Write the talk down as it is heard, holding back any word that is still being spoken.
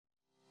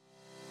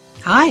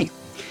Hi,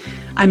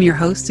 I'm your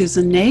host,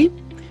 Susan Ney.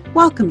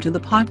 Welcome to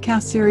the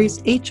podcast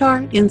series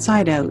HR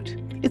Inside Out.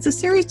 It's a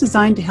series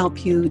designed to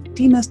help you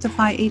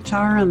demystify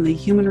HR and the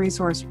human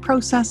resource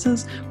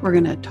processes. We're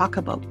going to talk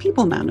about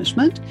people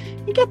management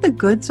and get the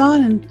goods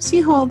on and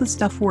see how all this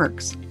stuff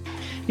works.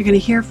 You're going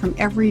to hear from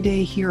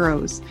everyday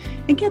heroes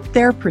and get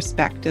their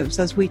perspectives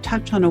as we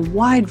touch on a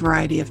wide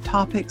variety of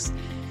topics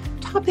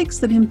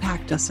that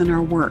impact us in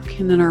our work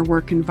and in our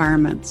work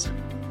environments.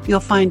 You'll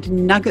find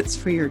nuggets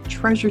for your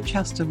treasure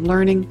chest of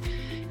learning.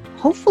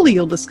 Hopefully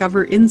you'll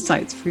discover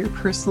insights for your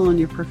personal and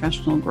your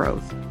professional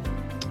growth.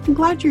 I'm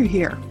glad you're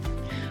here.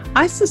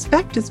 I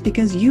suspect it's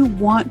because you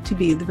want to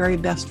be the very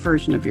best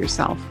version of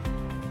yourself,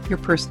 your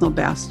personal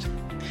best,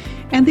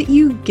 and that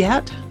you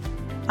get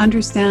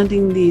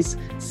understanding these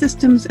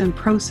systems and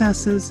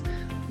processes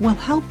will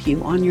help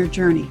you on your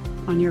journey,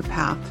 on your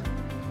path.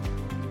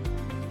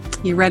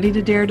 You ready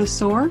to dare to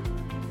soar?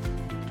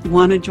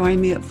 Want to join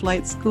me at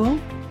flight school?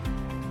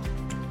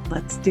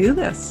 Let's do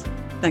this.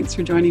 Thanks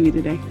for joining me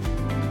today.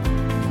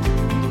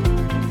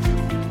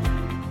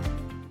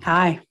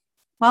 Hi,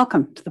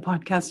 welcome to the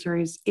podcast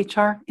series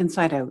HR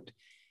Inside Out,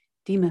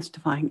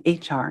 Demystifying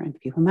HR and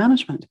People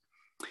Management.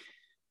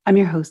 I'm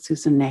your host,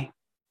 Susan Ney.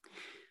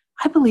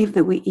 I believe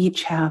that we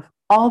each have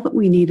all that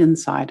we need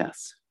inside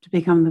us to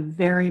become the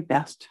very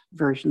best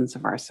versions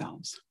of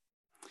ourselves.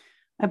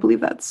 I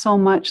believe that so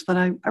much that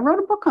I wrote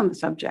a book on the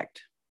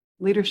subject,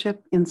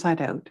 Leadership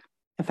Inside Out,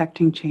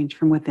 Affecting Change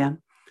from Within.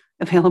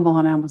 Available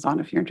on Amazon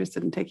if you're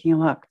interested in taking a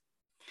look.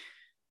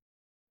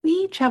 We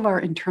each have our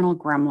internal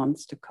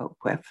gremlins to cope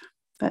with,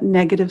 that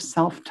negative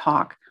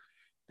self-talk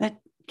that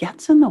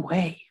gets in the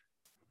way.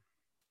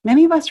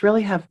 Many of us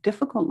really have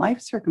difficult life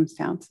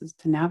circumstances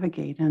to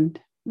navigate and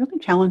really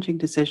challenging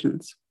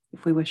decisions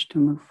if we wish to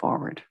move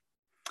forward.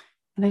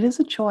 And it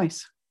is a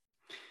choice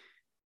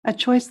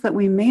that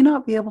we may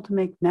not be able to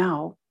make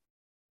now,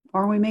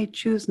 or we may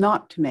choose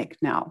not to make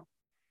now.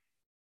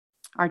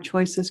 Our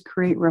choices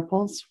create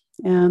ripples,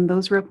 and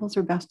those ripples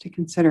are best to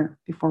consider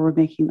before we're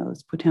making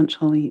those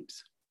potential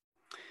leaps.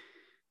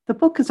 The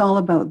book is all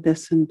about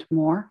this and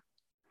more.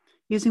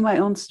 Using my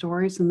own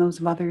stories and those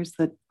of others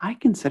that I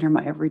consider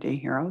my everyday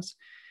heroes,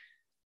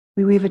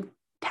 we weave a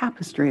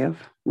tapestry of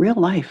real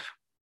life.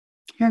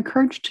 You're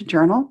encouraged to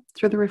journal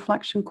through the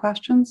reflection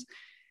questions.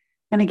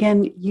 And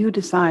again, you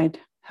decide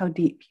how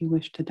deep you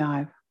wish to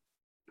dive.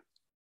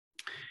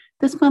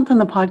 This month in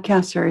the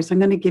podcast series, I'm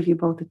going to give you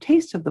both a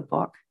taste of the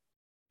book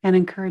and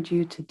encourage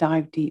you to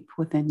dive deep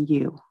within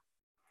you.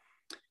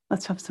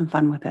 Let's have some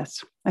fun with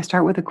this. I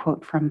start with a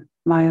quote from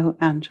Maya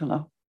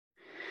Angelou.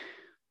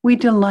 We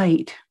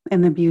delight in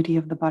the beauty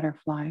of the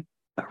butterfly,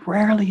 but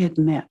rarely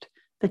admit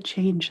the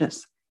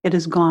changes it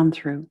has gone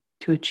through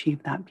to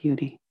achieve that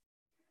beauty.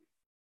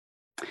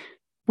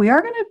 We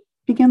are going to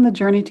begin the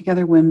journey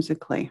together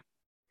whimsically.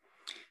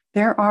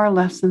 There are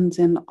lessons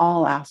in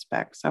all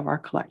aspects of our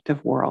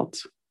collective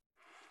worlds.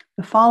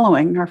 The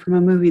following are from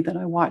a movie that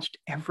I watched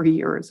every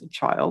year as a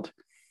child.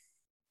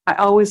 I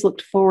always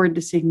looked forward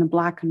to seeing the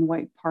black and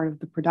white part of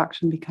the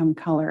production become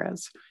color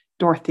as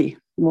Dorothy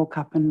woke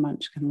up in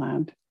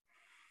Munchkinland.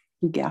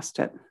 You guessed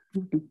it.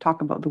 We can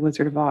talk about The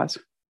Wizard of Oz.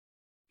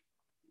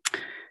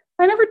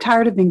 I never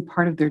tired of being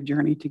part of their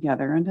journey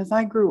together, and as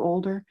I grew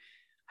older,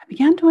 I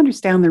began to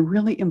understand the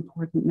really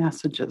important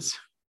messages.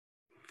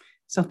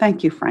 So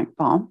thank you, Frank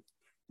Baum,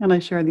 and I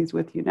share these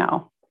with you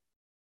now.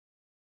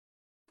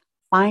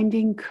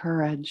 Finding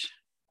courage.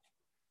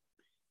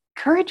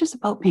 Courage is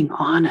about being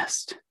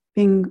honest,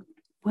 being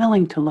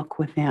willing to look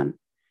within.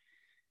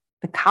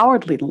 The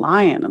cowardly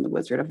lion in The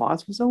Wizard of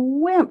Oz was a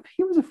wimp.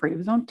 He was afraid of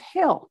his own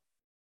tail.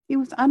 He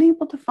was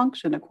unable to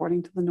function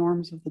according to the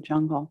norms of the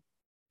jungle.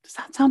 Does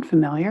that sound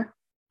familiar?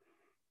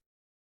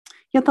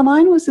 Yet the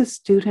lion was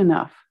astute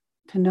enough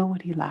to know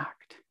what he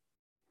lacked.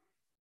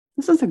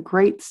 This is a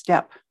great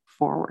step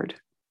forward.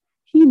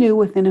 He knew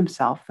within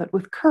himself that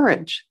with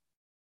courage,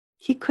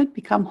 he could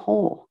become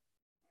whole.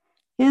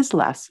 His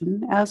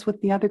lesson, as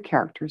with the other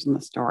characters in the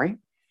story,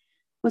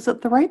 was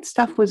that the right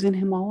stuff was in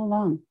him all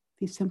along.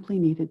 He simply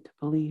needed to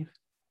believe.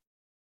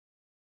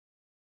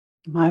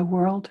 My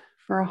world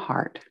for a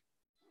heart.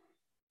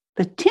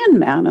 The Tin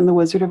Man in The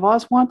Wizard of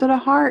Oz wanted a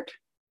heart.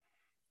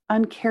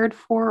 Uncared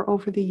for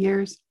over the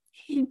years,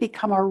 he'd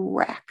become a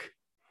wreck.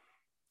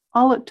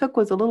 All it took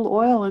was a little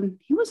oil and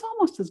he was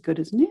almost as good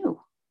as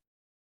new.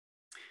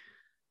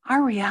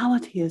 Our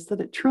reality is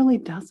that it truly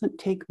doesn't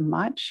take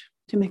much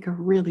to make a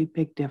really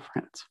big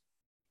difference.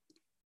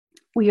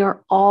 We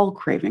are all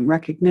craving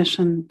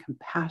recognition,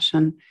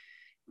 compassion,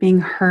 being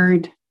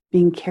heard,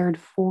 being cared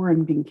for,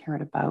 and being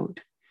cared about.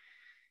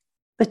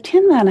 The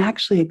Tin Man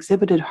actually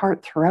exhibited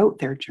heart throughout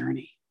their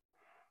journey.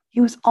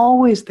 He was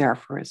always there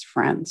for his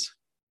friends.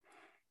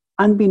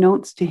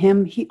 Unbeknownst to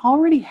him, he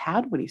already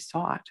had what he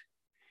sought.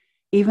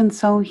 Even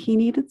so, he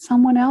needed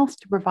someone else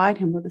to provide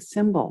him with a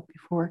symbol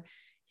before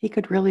he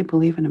could really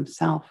believe in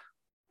himself.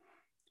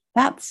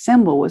 That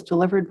symbol was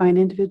delivered by an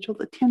individual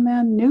the Tin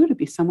Man knew to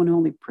be someone who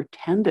only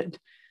pretended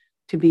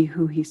to be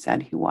who he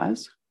said he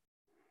was.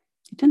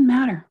 It didn't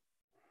matter.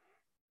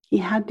 He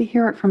had to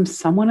hear it from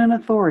someone in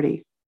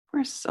authority.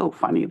 We're so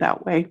funny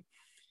that way.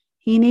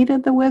 He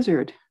needed the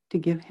wizard to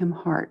give him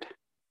heart.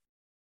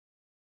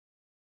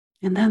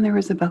 And then there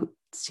was about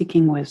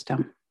seeking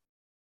wisdom.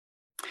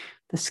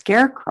 The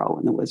Scarecrow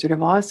in The Wizard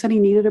of Oz said he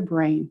needed a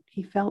brain.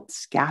 He felt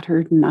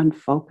scattered and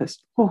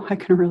unfocused. Oh, I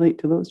can relate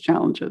to those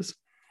challenges.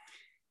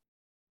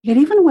 Yet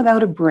even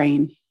without a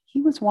brain,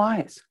 he was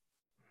wise.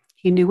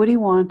 He knew what he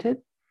wanted,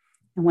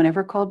 and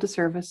whenever called to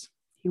service,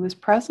 he was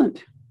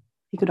present.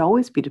 He could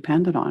always be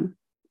depended on.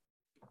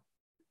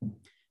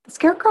 The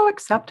Scarecrow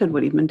accepted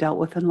what he'd been dealt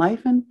with in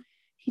life, and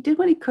he did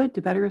what he could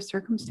to better his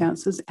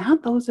circumstances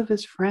and those of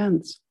his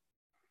friends.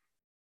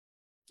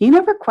 He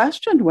never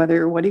questioned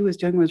whether what he was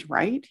doing was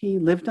right. He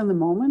lived in the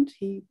moment.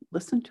 He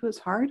listened to his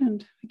heart.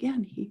 And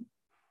again, he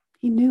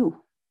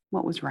knew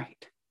what was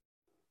right.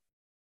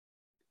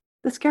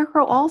 The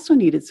Scarecrow also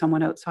needed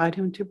someone outside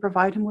him to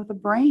provide him with a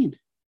brain.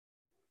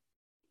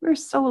 We're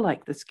so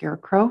like the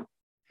Scarecrow.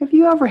 Have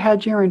you ever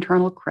had your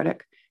internal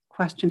critic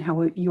question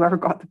how you ever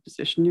got the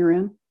position you're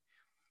in?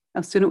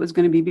 How soon it was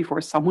going to be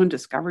before someone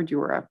discovered you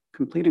were a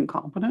complete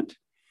incompetent?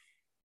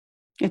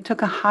 It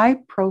took a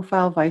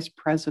high-profile vice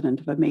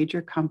president of a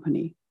major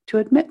company to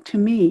admit to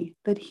me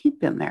that he'd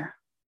been there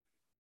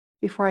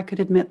before I could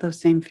admit those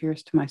same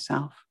fears to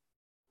myself.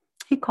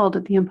 He called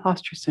it the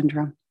imposter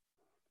syndrome.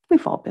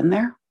 We've all been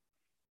there.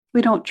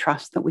 We don't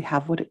trust that we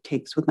have what it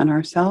takes within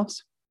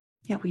ourselves,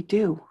 yet we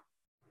do.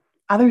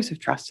 Others have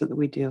trusted that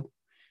we do.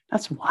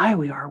 That's why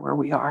we are where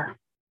we are.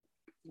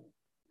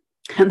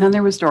 And then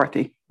there was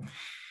Dorothy.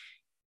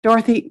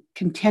 Dorothy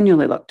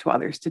continually looked to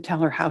others to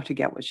tell her how to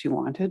get what she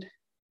wanted.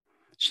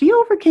 She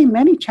overcame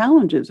many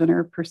challenges in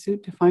her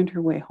pursuit to find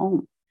her way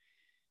home.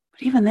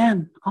 But even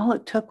then, all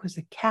it took was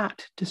a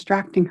cat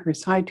distracting her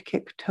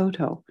sidekick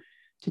Toto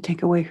to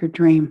take away her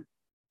dream.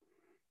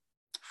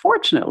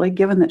 Fortunately,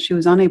 given that she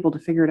was unable to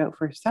figure it out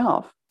for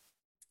herself,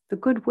 the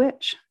good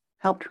witch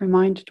helped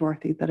remind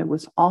Dorothy that it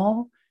was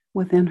all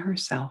within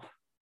herself.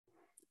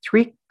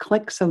 3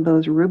 clicks of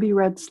those ruby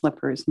red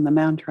slippers and the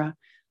mantra,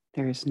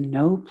 "There's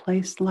no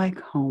place like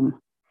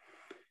home,"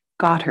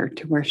 got her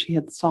to where she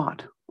had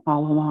sought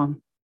all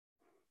along.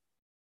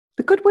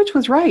 The good witch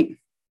was right.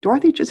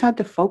 Dorothy just had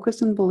to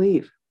focus and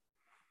believe.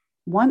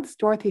 Once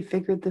Dorothy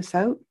figured this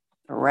out,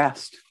 the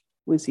rest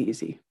was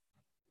easy.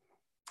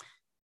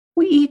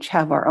 We each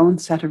have our own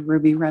set of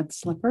ruby red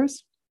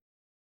slippers.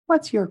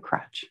 What's your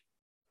crutch?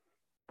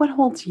 What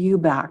holds you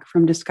back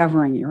from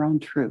discovering your own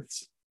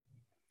truths?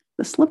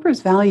 The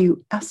slippers'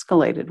 value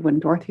escalated when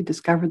Dorothy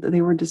discovered that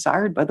they were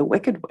desired by the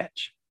Wicked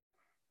Witch.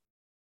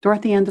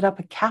 Dorothy ended up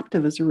a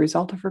captive as a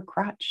result of her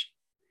crutch.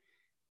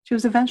 She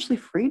was eventually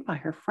freed by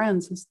her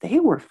friends as they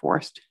were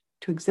forced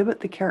to exhibit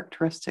the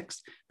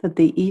characteristics that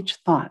they each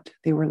thought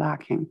they were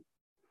lacking: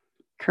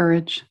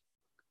 courage,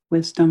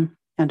 wisdom,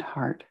 and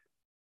heart.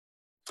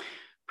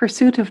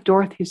 Pursuit of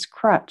Dorothy's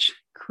crutch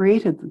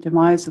created the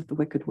demise of the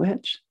Wicked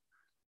Witch.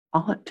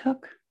 All it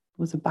took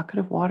was a bucket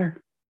of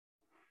water.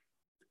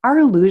 Our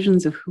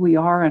illusions of who we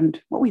are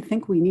and what we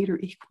think we need are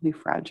equally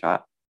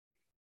fragile.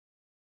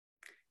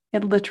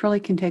 It literally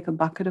can take a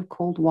bucket of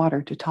cold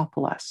water to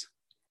topple us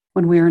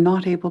when we are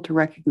not able to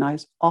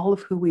recognize all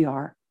of who we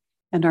are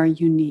and our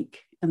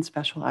unique and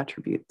special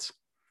attributes.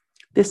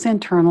 This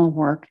internal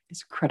work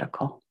is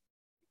critical.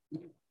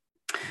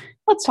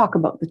 Let's talk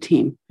about the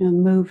team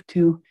and move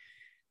to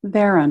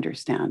their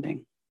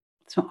understanding.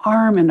 So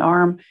arm in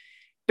arm,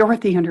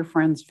 Dorothy and her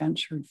friends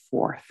ventured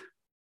forth.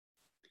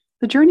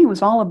 The journey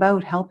was all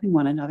about helping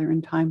one another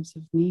in times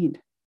of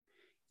need.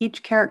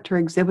 Each character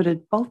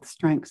exhibited both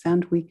strengths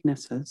and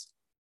weaknesses,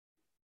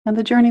 and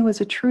the journey was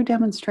a true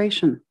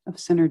demonstration of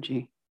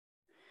synergy.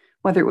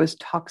 Whether it was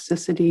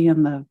toxicity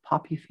in the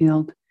poppy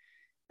field,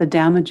 the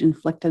damage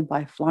inflicted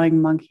by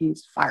flying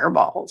monkeys,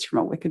 fireballs from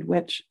a wicked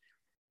witch,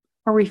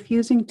 or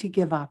refusing to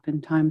give up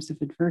in times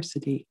of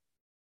adversity,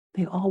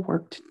 they all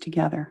worked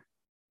together.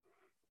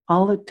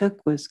 All it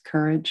took was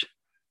courage,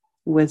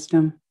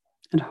 wisdom,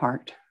 and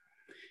heart.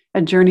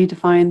 A journey to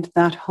find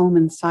that home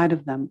inside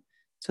of them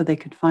so they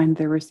could find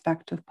their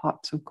respective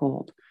pots of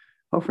gold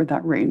over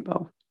that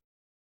rainbow.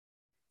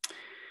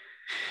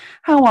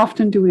 How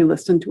often do we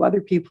listen to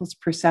other people's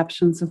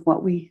perceptions of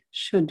what we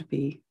should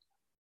be?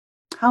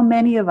 How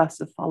many of us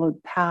have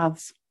followed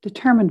paths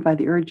determined by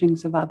the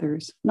urgings of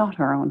others, not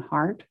our own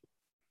heart?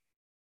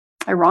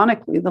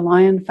 Ironically, the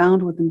lion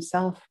found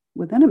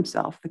within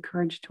himself the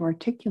courage to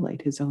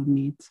articulate his own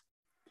needs.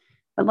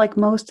 But like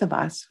most of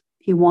us,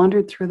 he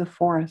wandered through the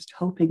forest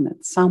hoping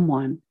that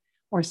someone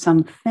or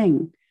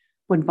something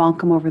would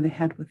bonk him over the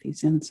head with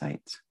these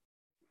insights.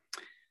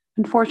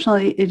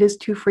 Unfortunately, it is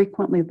too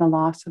frequently the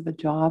loss of a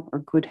job or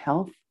good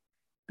health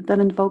that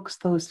invokes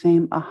those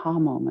same aha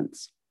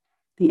moments,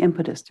 the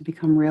impetus to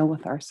become real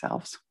with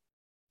ourselves.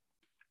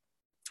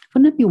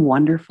 Wouldn't it be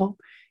wonderful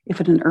if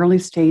at an early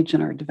stage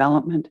in our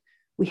development,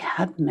 we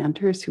had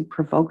mentors who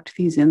provoked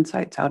these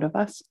insights out of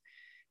us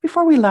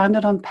before we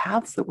landed on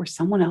paths that were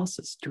someone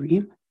else's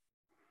dream?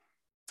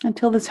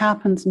 Until this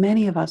happens,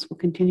 many of us will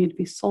continue to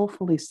be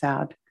soulfully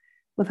sad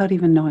without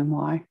even knowing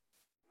why.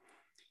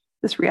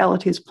 This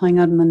reality is playing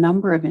out in the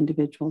number of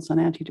individuals on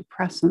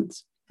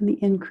antidepressants and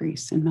the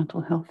increase in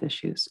mental health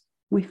issues.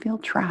 We feel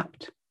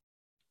trapped.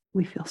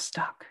 We feel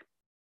stuck.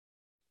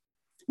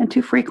 And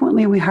too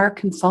frequently, we hire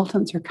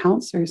consultants or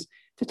counselors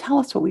to tell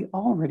us what we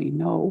already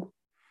know.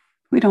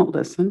 We don't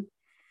listen.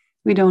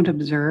 We don't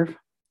observe.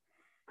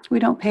 We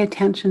don't pay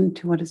attention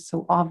to what is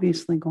so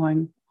obviously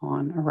going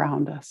on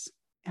around us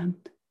and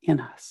in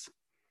us.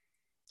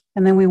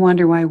 And then we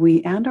wonder why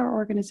we and our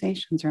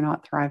organizations are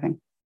not thriving.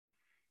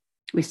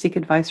 We seek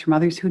advice from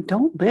others who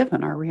don't live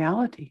in our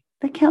reality.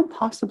 They can't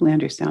possibly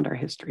understand our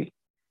history.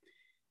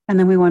 And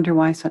then we wonder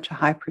why such a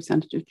high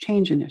percentage of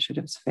change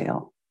initiatives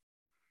fail.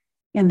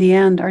 In the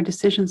end, our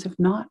decisions have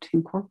not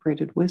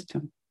incorporated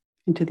wisdom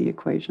into the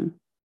equation.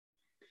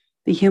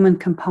 The human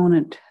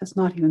component has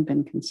not even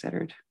been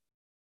considered.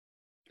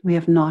 We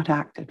have not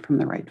acted from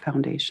the right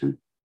foundation.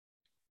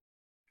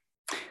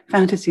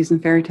 Fantasies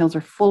and fairy tales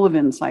are full of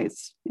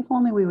insights. If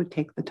only we would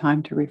take the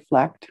time to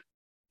reflect.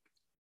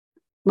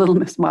 Little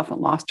Miss Muffet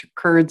lost her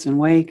curds and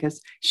whey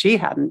because she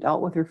hadn't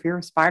dealt with her fear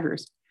of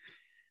spiders.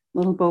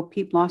 Little Bo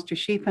Peep lost her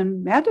sheep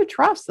and had to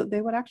trust that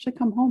they would actually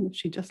come home if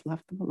she just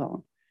left them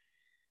alone.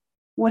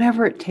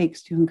 Whatever it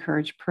takes to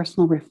encourage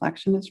personal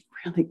reflection is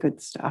really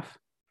good stuff.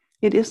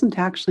 It isn't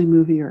actually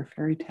movie or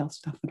fairy tale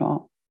stuff at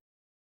all.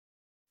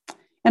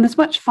 And as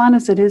much fun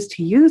as it is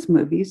to use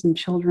movies and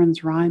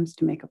children's rhymes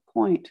to make a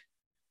point,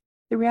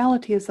 the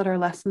reality is that our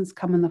lessons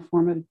come in the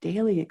form of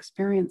daily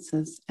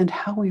experiences and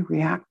how we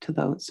react to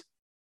those.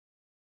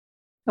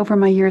 Over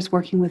my years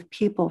working with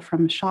people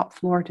from shop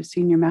floor to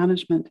senior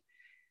management,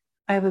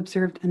 I have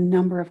observed a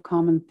number of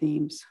common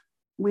themes.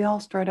 We all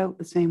start out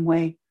the same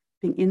way,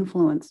 being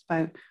influenced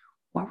by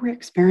what we're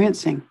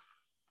experiencing,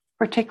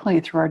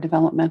 particularly through our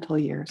developmental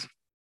years.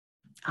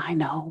 I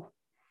know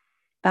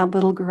that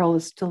little girl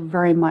is still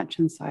very much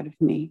inside of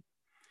me.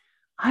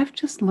 I've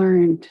just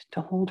learned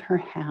to hold her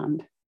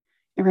hand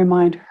and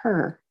remind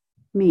her,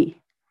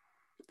 me,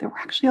 that we're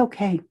actually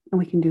okay and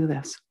we can do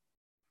this.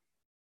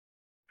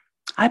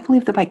 I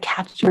believe that by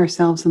catching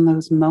ourselves in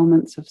those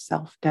moments of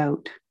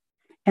self-doubt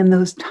and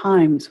those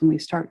times when we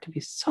start to be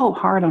so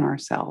hard on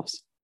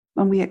ourselves,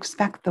 when we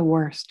expect the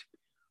worst,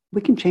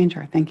 we can change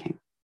our thinking.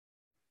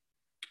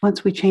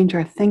 Once we change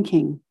our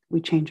thinking,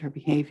 we change our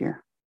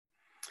behavior.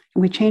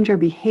 And we change our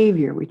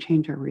behavior, we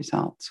change our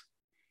results.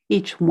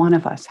 Each one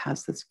of us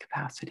has this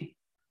capacity.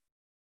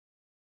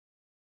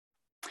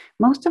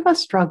 Most of us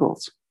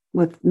struggles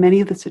with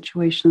many of the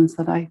situations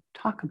that I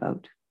talk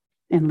about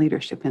in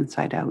Leadership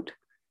Inside Out,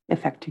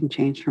 affecting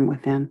change from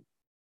within.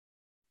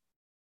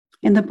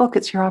 In the book,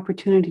 it's your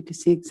opportunity to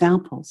see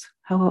examples,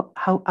 how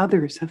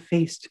others have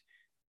faced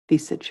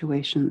these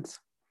situations.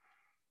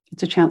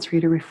 It's a chance for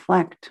you to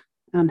reflect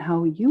on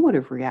how you would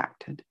have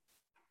reacted.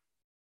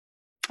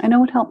 I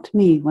know it helped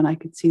me when I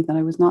could see that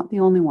I was not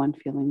the only one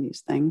feeling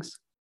these things.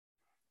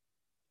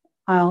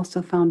 I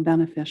also found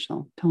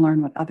beneficial to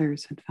learn what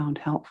others had found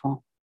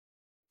helpful.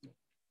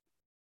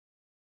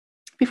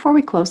 Before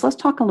we close, let's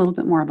talk a little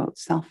bit more about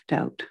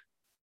self-doubt.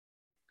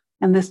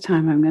 And this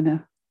time I'm going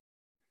to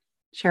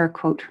share a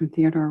quote from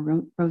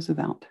Theodore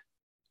Roosevelt.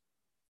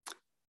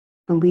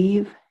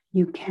 Believe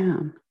you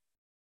can,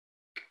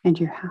 and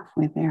you're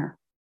halfway there.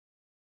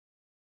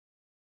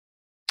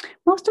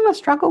 Most of us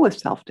struggle with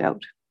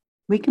self-doubt.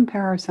 We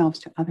compare ourselves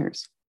to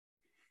others.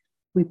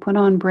 We put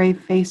on brave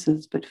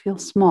faces, but feel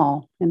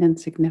small and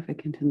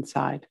insignificant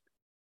inside.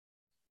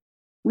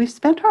 We've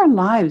spent our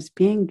lives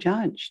being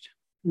judged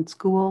in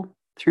school,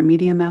 through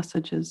media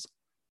messages,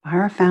 by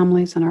our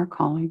families and our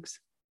colleagues.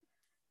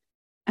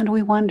 And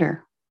we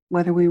wonder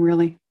whether we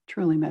really,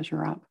 truly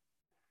measure up.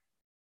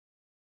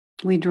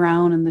 We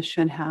drown in the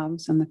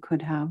should-haves and the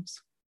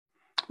could-haves.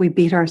 We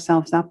beat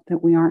ourselves up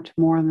that we aren't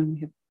more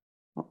than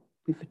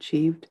we've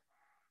achieved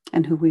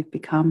and who we've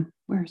become.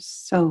 We're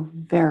so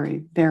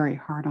very, very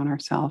hard on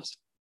ourselves.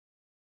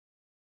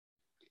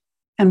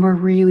 And we're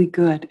really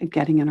good at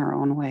getting in our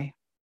own way.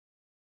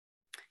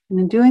 And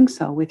in doing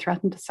so, we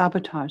threaten to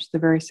sabotage the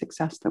very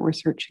success that we're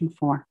searching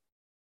for.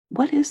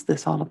 What is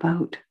this all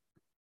about?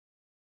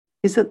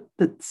 Is it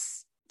that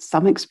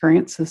some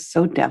experiences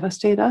so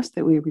devastate us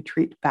that we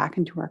retreat back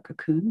into our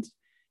cocoons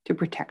to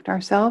protect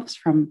ourselves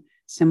from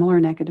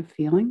similar negative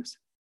feelings?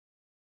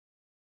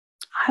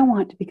 I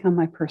want to become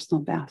my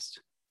personal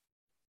best.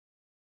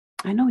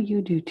 I know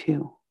you do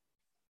too.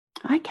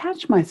 I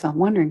catch myself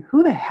wondering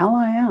who the hell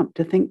I am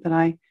to think that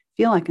I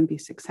feel I can be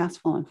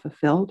successful and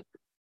fulfilled.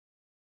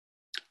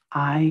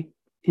 I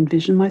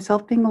envision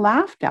myself being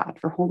laughed at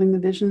for holding the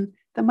vision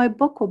that my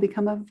book will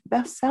become a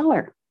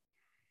bestseller.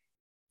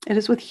 It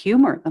is with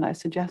humor that I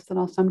suggest that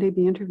I'll someday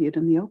be interviewed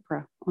on the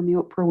Oprah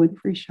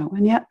Winfrey Show.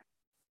 And yet,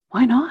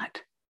 why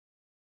not?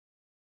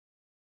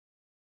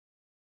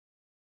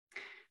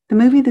 The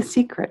movie The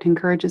Secret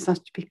encourages us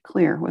to be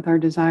clear with our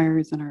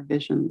desires and our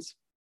visions.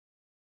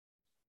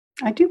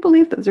 I do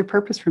believe that there's a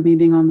purpose for me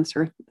being on this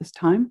earth at this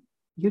time.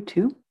 You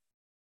too.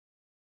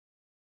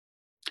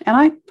 And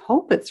I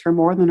hope it's for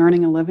more than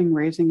earning a living,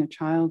 raising a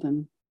child,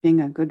 and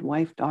being a good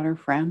wife, daughter,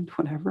 friend,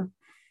 whatever.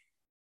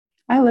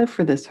 I live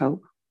for this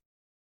hope.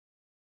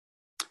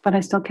 But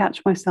I still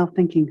catch myself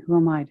thinking, who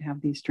am I to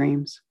have these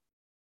dreams?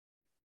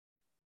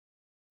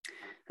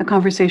 A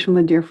conversation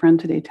with a dear friend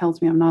today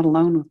tells me I'm not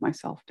alone with my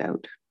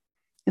self-doubt.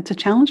 It's a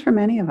challenge for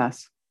many of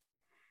us.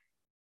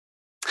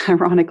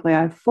 Ironically,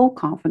 I have full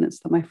confidence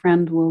that my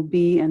friend will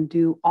be and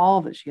do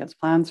all that she has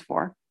plans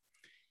for.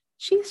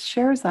 She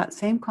shares that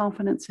same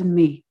confidence in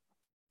me.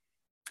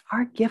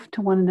 Our gift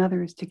to one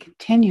another is to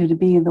continue to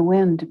be the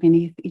wind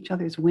beneath each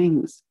other's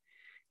wings,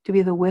 to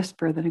be the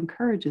whisper that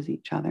encourages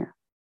each other,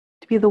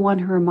 to be the one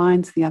who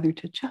reminds the other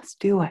to just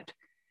do it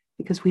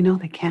because we know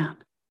they can.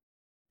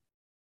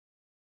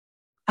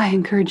 I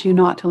encourage you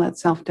not to let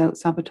self-doubt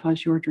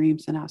sabotage your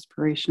dreams and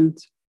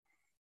aspirations.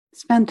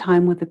 Spend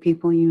time with the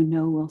people you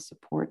know will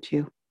support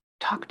you.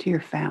 Talk to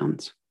your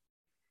fans.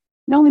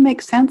 It only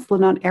makes sense that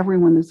not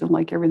everyone doesn't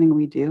like everything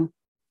we do.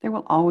 There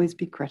will always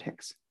be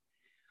critics.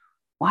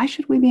 Why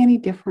should we be any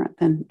different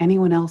than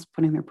anyone else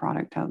putting their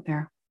product out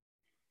there?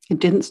 It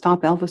didn't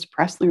stop Elvis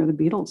Presley or the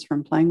Beatles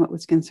from playing what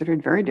was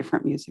considered very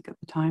different music at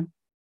the time.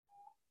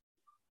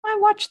 I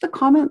watched the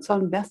comments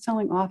on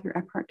best-selling author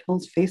Eckhart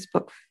Tolle's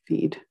Facebook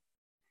feed.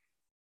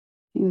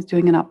 He was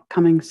doing an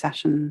upcoming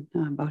session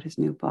about his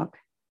new book,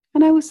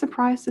 and I was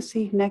surprised to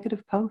see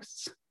negative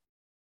posts.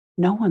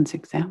 No one's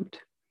exempt.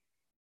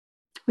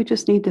 We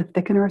just need to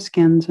thicken our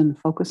skins and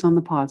focus on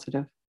the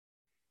positive.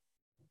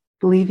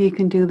 Believe you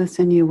can do this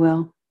and you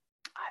will.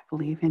 I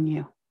believe in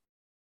you.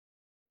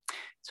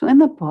 So in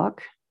the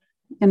book,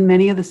 in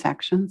many of the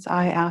sections,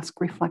 I ask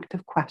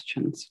reflective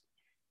questions.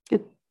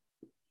 It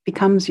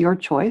becomes your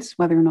choice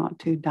whether or not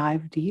to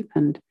dive deep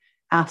and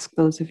ask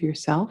those of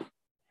yourself.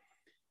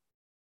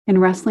 In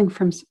Wrestling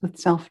with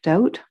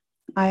Self-Doubt,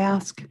 I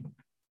ask,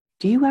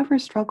 do you ever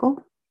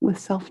struggle with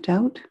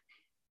self-doubt?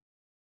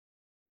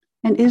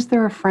 And is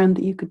there a friend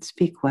that you could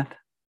speak with?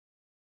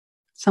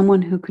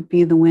 Someone who could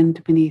be the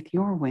wind beneath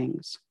your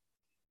wings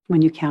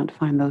when you can't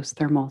find those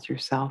thermals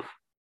yourself?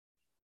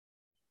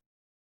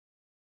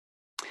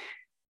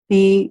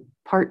 The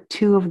part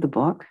 2 of the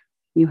book,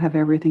 You Have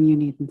Everything You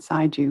Need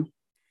Inside You,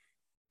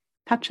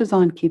 touches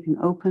on keeping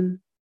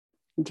open,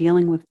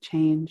 dealing with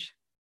change,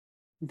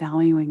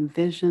 valuing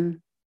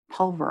vision,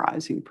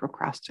 pulverizing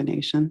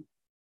procrastination,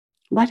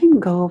 letting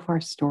go of our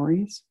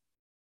stories,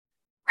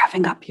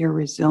 revving up your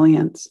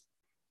resilience,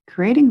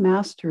 creating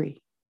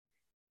mastery,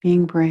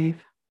 being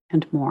brave,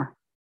 and more.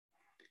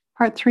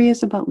 Part 3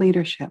 is about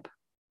leadership,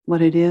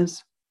 what it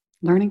is,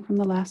 learning from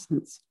the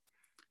lessons,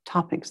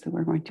 topics that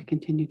we're going to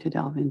continue to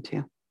delve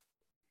into.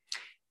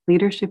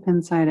 Leadership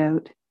Inside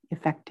Out,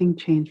 Effecting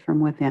Change from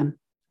Within,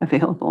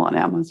 available on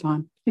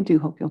Amazon. I do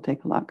hope you'll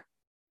take a look.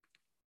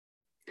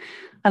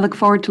 I look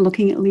forward to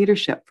looking at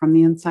leadership from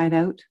the inside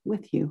out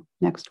with you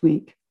next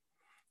week.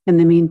 In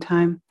the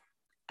meantime,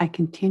 I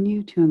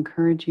continue to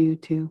encourage you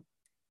to,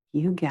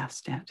 you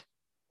guessed it,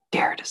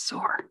 dare to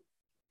soar.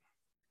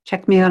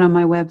 Check me out on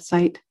my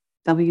website,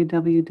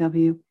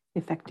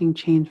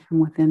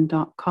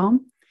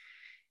 www.effectingchangefromwithin.com.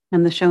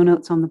 And the show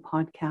notes on the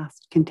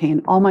podcast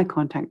contain all my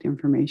contact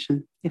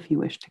information if you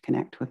wish to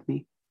connect with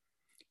me.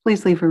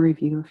 Please leave a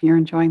review if you're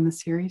enjoying the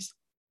series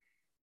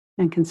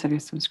and consider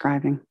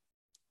subscribing.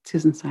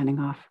 Susan signing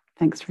off.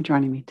 Thanks for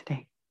joining me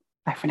today.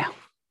 Bye for now.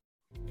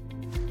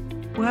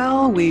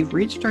 Well, we've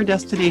reached our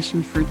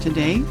destination for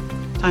today.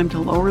 Time to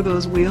lower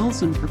those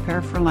wheels and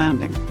prepare for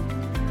landing.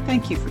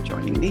 Thank you for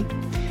joining me.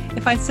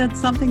 If I said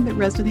something that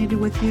resonated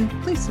with you,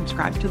 please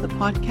subscribe to the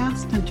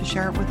podcast and to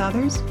share it with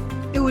others.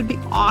 It would be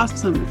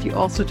awesome if you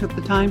also took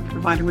the time to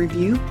provide a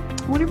review,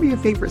 whatever your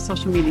favorite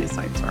social media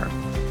sites are.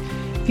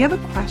 If you have a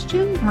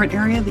question or an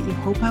area that you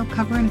hope I'll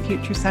cover in a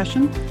future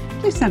session,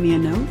 please send me a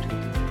note,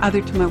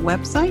 either to my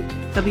website,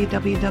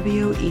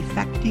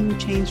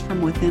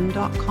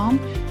 www.effectingchangefromwithin.com,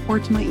 or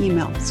to my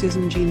email,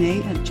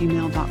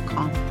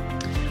 susangna@gmail.com.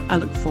 I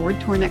look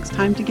forward to our next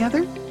time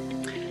together.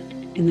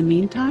 In the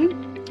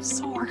meantime,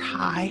 soar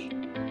high.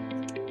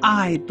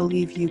 I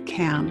believe you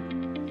can.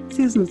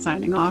 Susan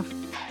signing off.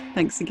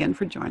 Thanks again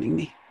for joining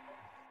me.